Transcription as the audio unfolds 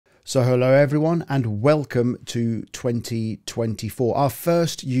So hello everyone and welcome to 2024, our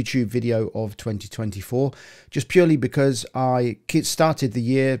first YouTube video of 2024, just purely because I started the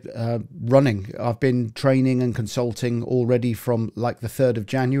year running. I've been training and consulting already from like the 3rd of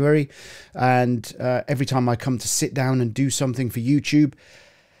January, and every time I come to sit down and do something for YouTube,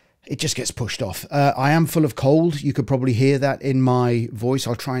 it just gets pushed off. I am full of cold. You could probably hear that in my voice.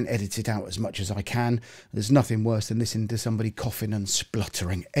 I'll try and edit it out as much as I can. There's nothing worse than listening to somebody coughing and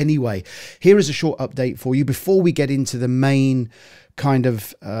spluttering. Anyway, here is a short update for you before we get into the main kind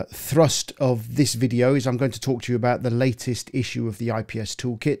of thrust of this video. Is I'm going to talk to you about the latest issue of the IPS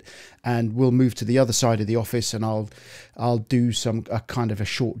Toolkit, and we'll move to the other side of the office and I'll do a kind of a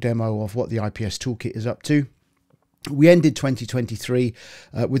short demo of what the IPS Toolkit is up to. We ended 2023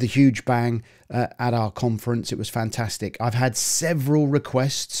 with a huge bang at our conference. It was fantastic. I've had several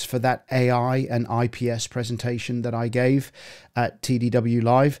requests for that AI and IPS presentation that I gave at TDW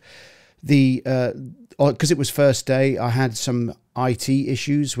Live. Because it was first day, I had some IT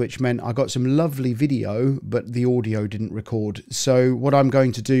issues, which meant I got some lovely video, but the audio didn't record. So what I'm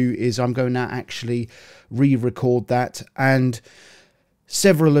going to do is I'm going to actually re-record that, and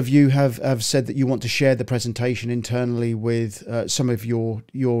several of you have said that you want to share the presentation internally with some of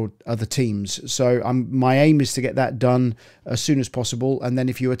your other teams. So my aim is to get that done as soon as possible. And then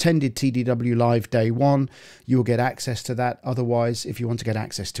if you attended TDW Live Day 1, you'll get access to that. Otherwise, if you want to get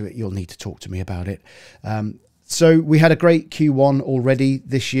access to it, you'll need to talk to me about it. So we had a great Q1 already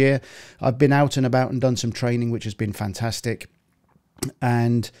this year. I've been out and about and done some training, which has been fantastic.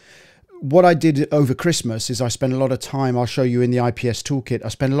 And what I did over Christmas is I spent a lot of time, I'll show you in the IPS Toolkit, I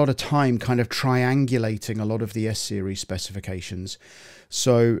spent a lot of time kind of triangulating a lot of the S-series specifications.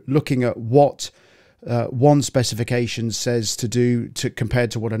 So looking at what one specification says to do compared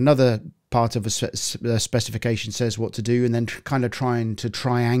to what another part of a specification says what to do, and then kind of trying to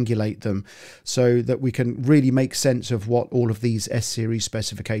triangulate them so that we can really make sense of what all of these S-series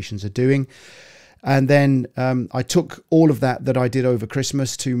specifications are doing. And then I took all of that I did over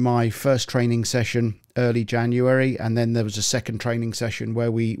Christmas to my first training session early January, and then there was a second training session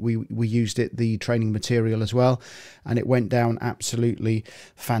where we used the training material as well, and it went down absolutely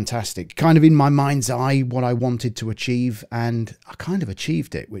fantastic. Kind of in my mind's eye what I wanted to achieve, and I kind of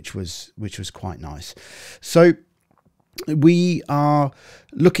achieved it, which was quite nice. So we are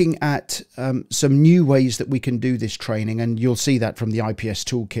looking at some new ways that we can do this training, and you'll see that from the IPS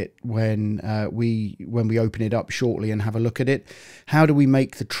Toolkit when we open it up shortly and have a look at it. How do we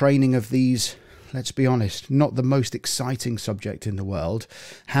make the training of these, let's be honest, not the most exciting subject in the world?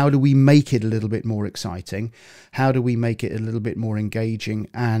 How do we make it a little bit more exciting? How do we make it a little bit more engaging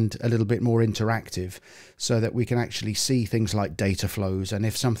and a little bit more interactive, so that we can actually see things like data flows, and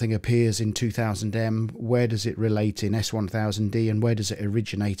if something appears in 2000M, where does it relate in S1000D, and where does it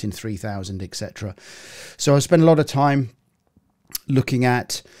originate in 3000, etc. So I spent a lot of time looking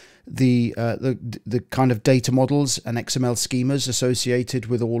at the kind of data models and XML schemas associated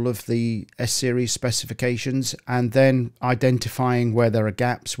with all of the S-series specifications, and then identifying where there are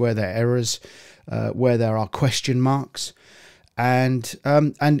gaps, where there are errors, where there are question marks, and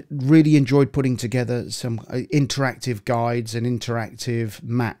really enjoyed putting together some interactive guides and interactive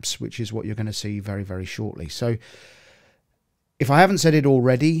maps, which is what you're going to see very, very shortly. So if I haven't said it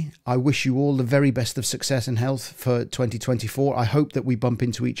already, I wish you all the very best of success and health for 2024. I hope that we bump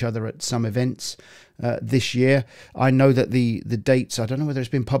into each other at some events this year. I know that the dates, I don't know whether it's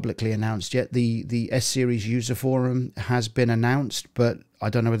been publicly announced yet. The S-Series User Forum has been announced, but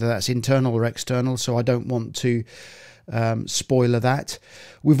I don't know whether that's internal or external, so I don't want to spoiler that.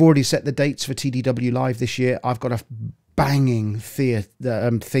 We've already set the dates for TDW Live this year. I've got a banging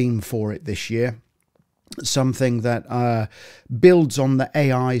theme for it this year. Something that builds on the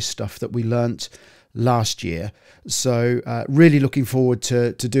AI stuff that we learnt last year. So really looking forward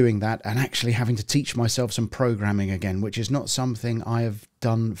to doing that, and actually having to teach myself some programming again, which is not something I have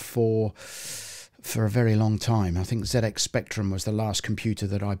done for a very long time. I think ZX Spectrum was the last computer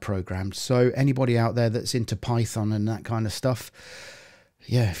that I programmed. So anybody out there that's into Python and that kind of stuff,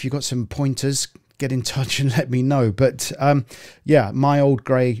 yeah, if you've got some pointers, get in touch and let me know. But yeah, my old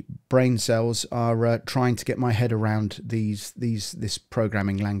grey brain cells are trying to get my head around this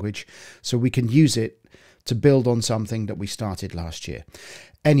programming language so we can use it to build on something that we started last year.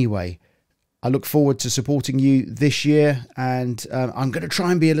 Anyway, I look forward to supporting you this year, and I'm going to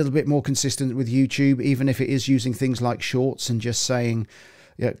try and be a little bit more consistent with YouTube, even if it is using things like shorts and just saying,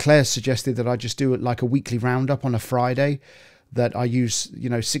 yeah, Claire suggested that I just do it like a weekly roundup on a Friday, that I use,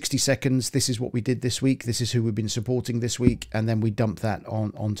 60 seconds. This is what we did this week. This is who we've been supporting this week. And then we dump that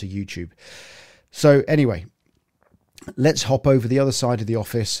onto YouTube. So anyway, let's hop over the other side of the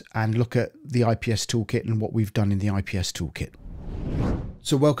office and look at the IPS Toolkit and what we've done in the IPS Toolkit.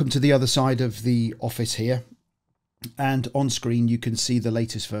 So welcome to the other side of the office here. And on screen, you can see the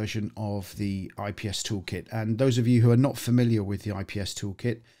latest version of the IPS Toolkit. And those of you who are not familiar with the IPS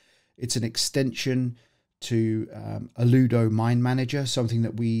Toolkit, it's an extension to a Ludo Mind Manager, something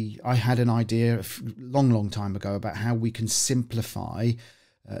that I had an idea a long time ago about how we can simplify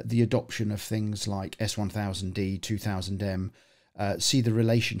the adoption of things like S1000D, 2000M, see the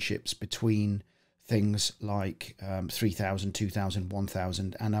relationships between things like 3000, 2000,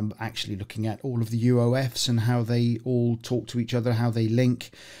 1000, and I'm actually looking at all of the UOFs and how they all talk to each other, how they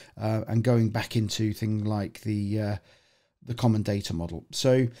link, and going back into things like the common data model.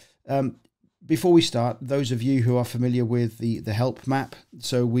 So before we start, those of you who are familiar with the help map,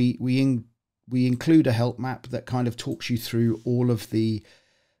 so we include a help map that kind of talks you through all of the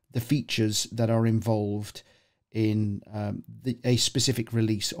features that are involved in a specific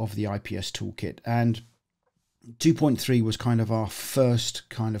release of the IPS Toolkit. And 2.3 was kind of our first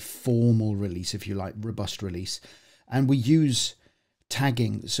kind of formal release, if you like, robust release. And we use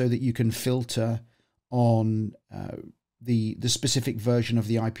tagging so that you can filter on the specific version of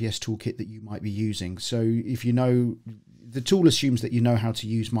the IPS Toolkit that you might be using. So if you know, the tool assumes that you know how to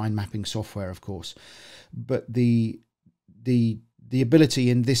use mind mapping software, of course, but the ability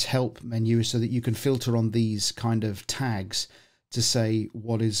in this help menu is so that you can filter on these kind of tags to say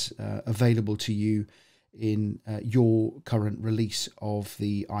what is available to you in your current release of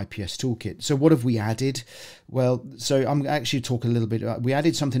the IPS Toolkit. So what have we added? Well, so I'm actually talking a little bit about, we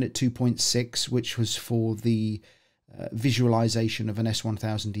added something at 2.6, which was for the visualization of an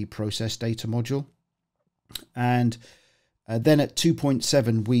S1000D Process Data Module. And then at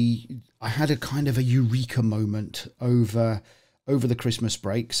 2.7, I had a kind of a eureka moment over the Christmas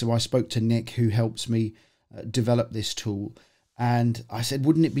break. So I spoke to Nick, who helps me develop this tool. And I said,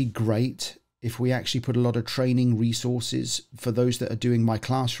 wouldn't it be great if we actually put a lot of training resources for those that are doing my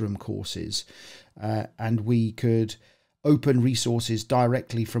classroom courses, and we could open resources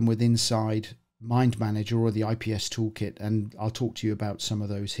directly from within inside Mind Manager or the IPS Toolkit. And I'll talk to you about some of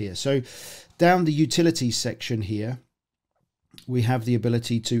those here. So down the utilities section here, we have the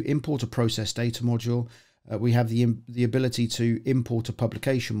ability to import a process data module. We have the ability to import a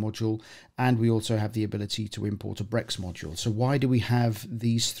publication module, and we also have the ability to import a BREX module. So why do we have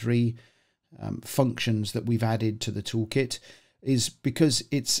these three functions that we've added to the toolkit? Is because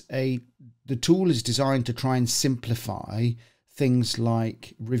the tool is designed to try and simplify things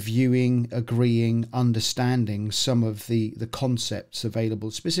like reviewing, agreeing, understanding some of the concepts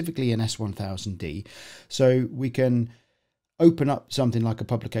available specifically in S1000D. So we can open up something like a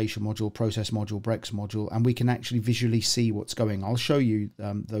publication module, process module, BREX module, and we can actually visually see what's going on. I'll show you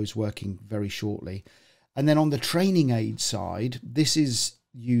those working very shortly. And then on the training aid side, this is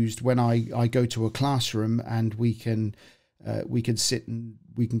used when I go to a classroom, and we can sit and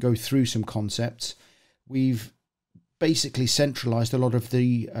we can go through some concepts. We've basically centralized a lot of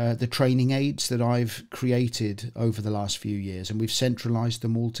the training aids that I've created over the last few years, and we've centralized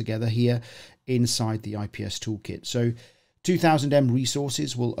them all together here inside the IPS Toolkit. So 2000M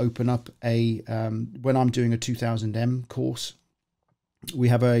resources will open up when I'm doing a 2000M course, we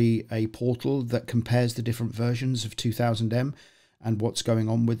have a portal that compares the different versions of 2000M and what's going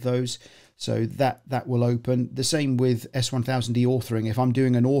on with those. So that will open. The same with S1000D authoring. If I'm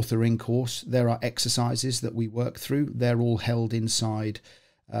doing an authoring course, there are exercises that we work through. They're all held inside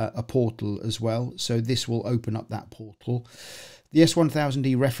a portal as well. So this will open up that portal. The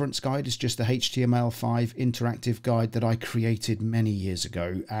S1000D reference guide is just a HTML5 interactive guide that I created many years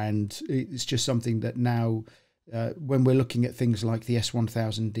ago. And it's just something that now, when we're looking at things like the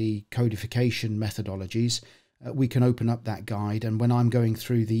S1000D codification methodologies, we can open up that guide. And when I'm going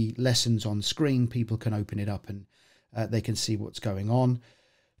through the lessons on screen, people can open it up and they can see what's going on.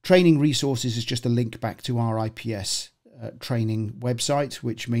 Training resources is just a link back to our IPS training website,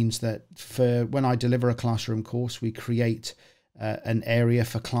 which means that for when I deliver a classroom course, we create an area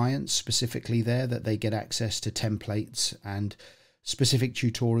for clients specifically there that they get access to templates and specific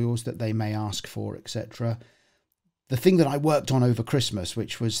tutorials that they may ask for, etc. The thing that I worked on over Christmas,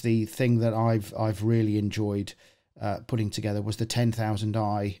 which was the thing that I've really enjoyed putting together, was the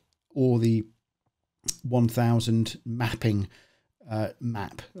 10,000i or the 1000 mapping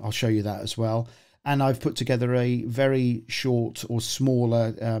map. I'll show you that as well. And I've put together a very short or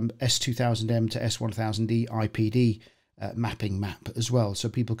smaller S2000M to S1000D IPD mapping map as well, so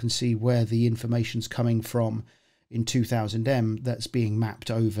people can see where the information's coming from in 2000M that's being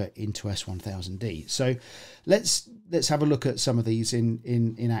mapped over into S1000D. So let's have a look at some of these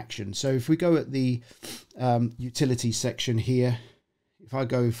in action. So if we go at the utilities section here, if I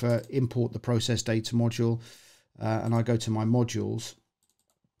go for import the process data module, and I go to my modules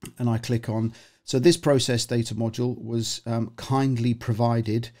and I click on, so this process data module was kindly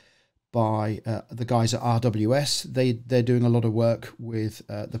provided by the guys at RWS. They're doing a lot of work with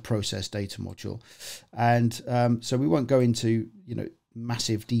the process data module, and so we won't go into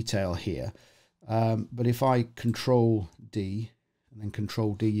massive detail here, but if I Control D and then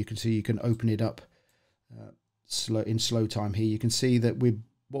Control D, you can see you can open it up in slow time here. You can see that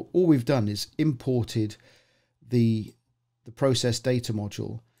all we've done is imported the process data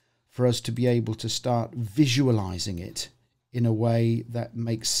module for us to be able to start visualizing it in a way that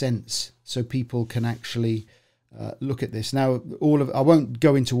makes sense, so people can actually look at this. Now, I won't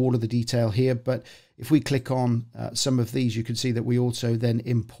go into all of the detail here, but if we click on some of these, you can see that we also then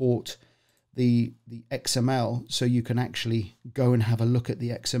import the XML, so you can actually go and have a look at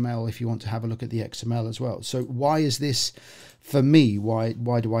the XML if you want to have a look at the XML as well. So why is this, for me, why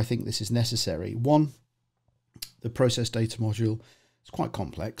do I think this is necessary? One, the process data module is quite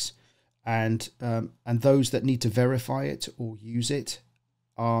complex, and those that need to verify it or use it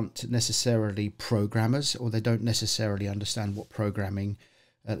aren't necessarily programmers, or they don't necessarily understand what programming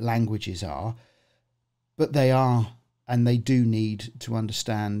languages are, but they are, and they do need to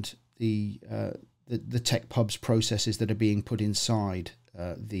understand the tech pubs processes that are being put inside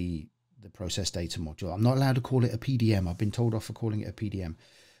the process data module. I'm not allowed to call it a PDM. I've been told off for calling it a PDM.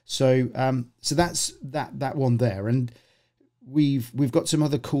 So so that's that one there, and we've got some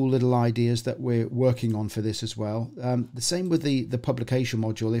other cool little ideas that we're working on for this as well. The same with the publication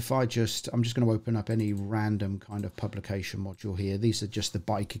module. If I'm just going to open up any random kind of publication module here. These are just the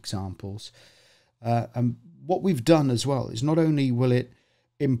bike examples. And what we've done as well is not only will it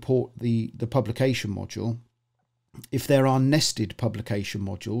import the publication module, if there are nested publication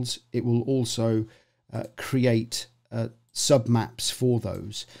modules, it will also create submaps for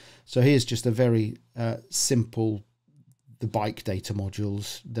those. So here's just a very simple, the bike data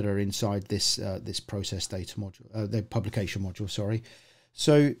modules that are inside this this process data module, the publication module, sorry.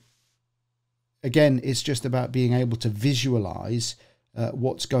 So again, it's just about being able to visualize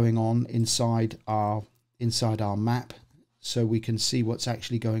what's going on inside our map, so we can see what's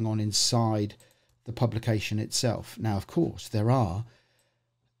actually going on inside the publication itself. Now, of course, there are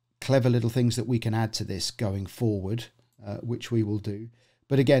clever little things that we can add to this going forward, which we will do.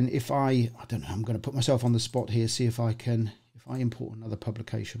 But again, if I don't know, I'm going to put myself on the spot here, see if I import another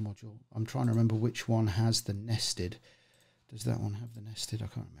publication module. I'm trying to remember which one has the nested. Does that one have the nested? I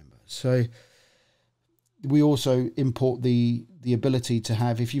can't remember. So we also import the ability to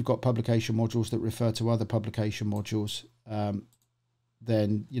have, if you've got publication modules that refer to other publication modules,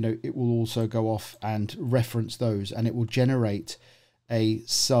 then it will also go off and reference those, and it will generate a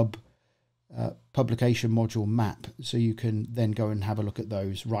sub publication module map, so you can then go and have a look at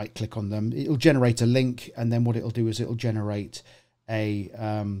those, right click on them, it'll generate a link, and then what it'll do is it'll generate a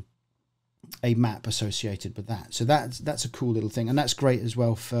map associated with that. So that's a cool little thing, and that's great as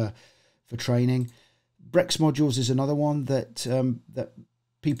well for training. BREX modules is another one that that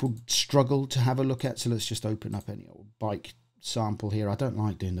people struggle to have a look at. So let's just open up any old bike sample here. I don't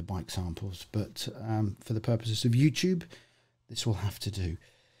like doing the bike samples, but for the purposes of YouTube, this will have to do.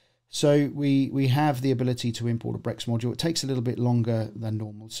 So we have the ability to import a BREX module. It takes a little bit longer than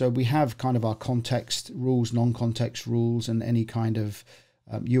normal. So we have kind of our context rules, non-context rules, and any kind of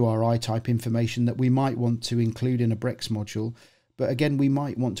URI type information that we might want to include in a BREX module. But again, we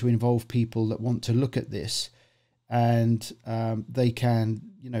might want to involve people that want to look at this, and they can,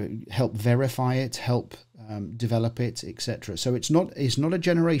 help verify it, help develop it, etc. So it's not a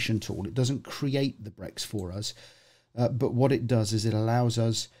generation tool. It doesn't create the BREX for us, but what it does is it allows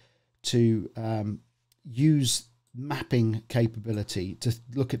us to use mapping capability to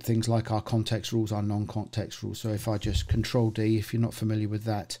look at things like our context rules, our non-context rules. So if I just Control D, if you're not familiar with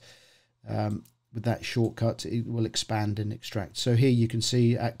that shortcut, it will expand and extract. So here you can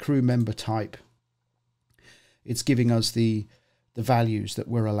see at crew member type, it's giving us the values that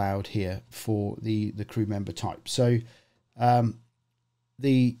we're allowed here for the crew member type. So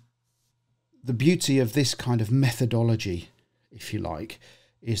the beauty of this kind of methodology, if you like,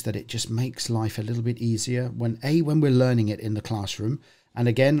 is that it just makes life a little bit easier when we're learning it in the classroom. And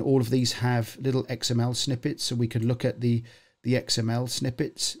again, all of these have little XML snippets, so we can look at the XML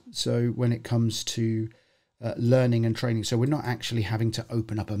snippets. So when it comes to learning and training, so we're not actually having to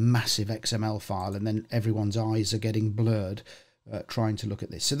open up a massive XML file and then everyone's eyes are getting blurred trying to look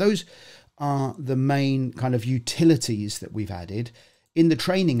at this. So those are the main kind of utilities that we've added. In the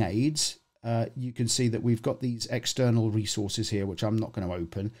training aids, you can see that we've got these external resources here, which I'm not going to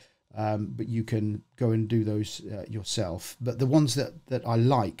open, but you can go and do those yourself. But the ones that I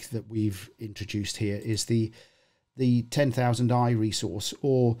like that we've introduced here is the 10,000i resource,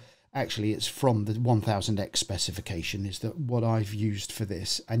 or actually it's from the 1000X specification, is that what I've used for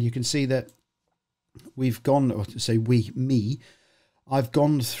this. And you can see that we've gone, or to say I've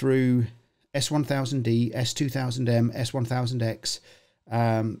gone through S1000D, S2000M, S1000X,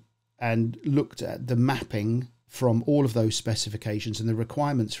 and looked at the mapping from all of those specifications and the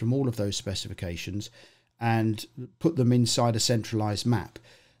requirements from all of those specifications, and put them inside a centralized map.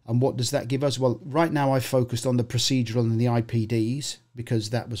 And what does that give us? Well, right now I've focused on the procedural and the IPDs because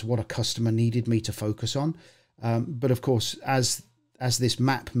that was what a customer needed me to focus on. But of course, as this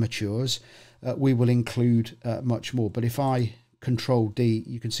map matures, we will include much more. But if I Control D,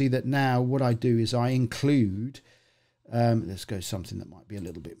 you can see that now what I do is I include, let's go something that might be a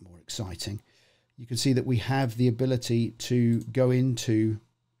little bit more exciting. You can see that we have the ability to go into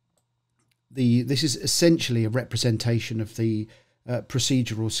this is essentially a representation of the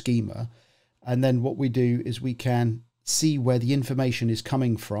procedural schema. And then what we do is we can see where the information is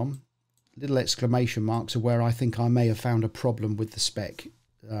coming from. Little exclamation marks are where I think I may have found a problem with the spec.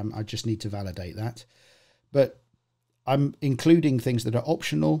 I just need to validate that. But I'm including things that are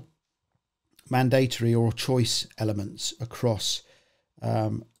optional, mandatory, or choice elements across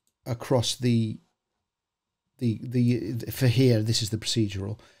the for here. This is the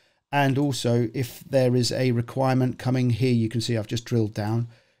procedural, and also if there is a requirement coming here, you can see I've just drilled down.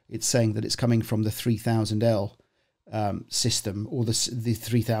 It's saying that it's coming from the 3000L system, or the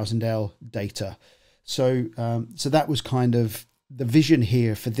 3000L data. So so that was kind of the vision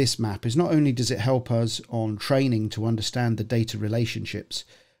here for this map. Is not only does it help us on training to understand the data relationships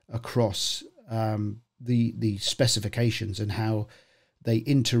across the specifications and how they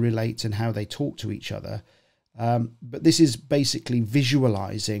interrelate and how they talk to each other, but this is basically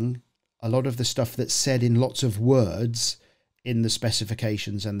visualizing a lot of the stuff that's said in lots of words in the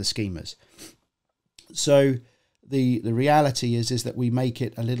specifications and the schemas. So the reality is that we make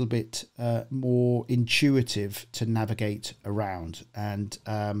it a little bit more intuitive to navigate around, and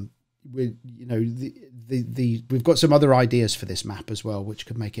we've got some other ideas for this map as well, which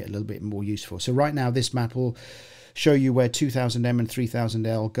could make it a little bit more useful. So right now this map will show you where 2000M and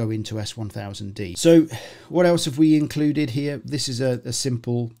 3000L go into S1000D. So what else have we included here? This is a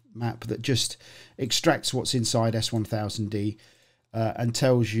simple map that just extracts what's inside S1000D and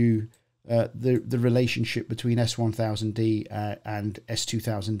tells you the relationship between S1000D and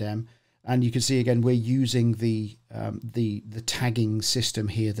S2000M. And you can see again we're using the tagging system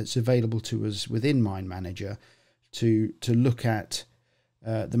here that's available to us within Mine Manager to look at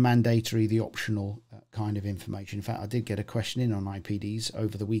the mandatory, the optional kind of information. In fact, I did get a question in on IPDs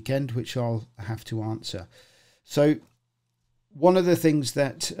over the weekend, which I'll have to answer. So one of the things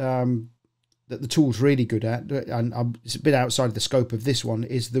that that the tool's really good at, and it's a bit outside the scope of this one,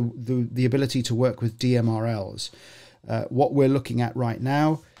 is the ability to work with DMRLs. What we're looking at right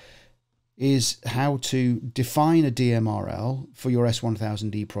now is how to define a DMRL for your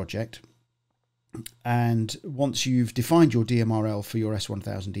S1000D project. And once you've defined your DMRL for your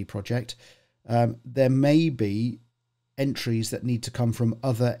S1000D project, there may be entries that need to come from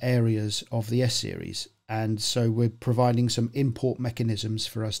other areas of the S series. And so we're providing some import mechanisms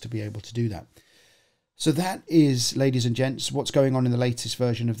for us to be able to do that. So that is, ladies and gents, what's going on in the latest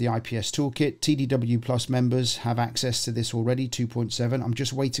version of the IPS Toolkit. TDW Plus members have access to this already, 2.7. I'm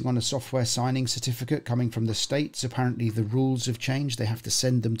just waiting on a software signing certificate coming from the States. Apparently the rules have changed. They have to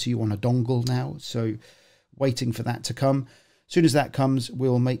send them to you on a dongle now. So waiting for that to come. As soon as that comes,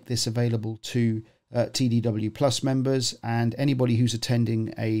 we'll make this available to TDW Plus members, and anybody who's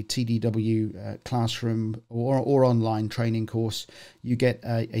attending a TDW classroom or online training course, you get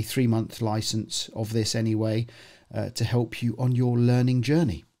a 3-month license of this anyway to help you on your learning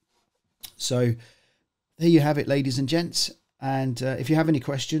journey. So there you have it, ladies and gents. And if you have any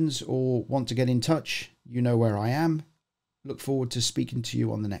questions or want to get in touch, you know where I am. Look forward to speaking to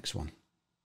you on the next one.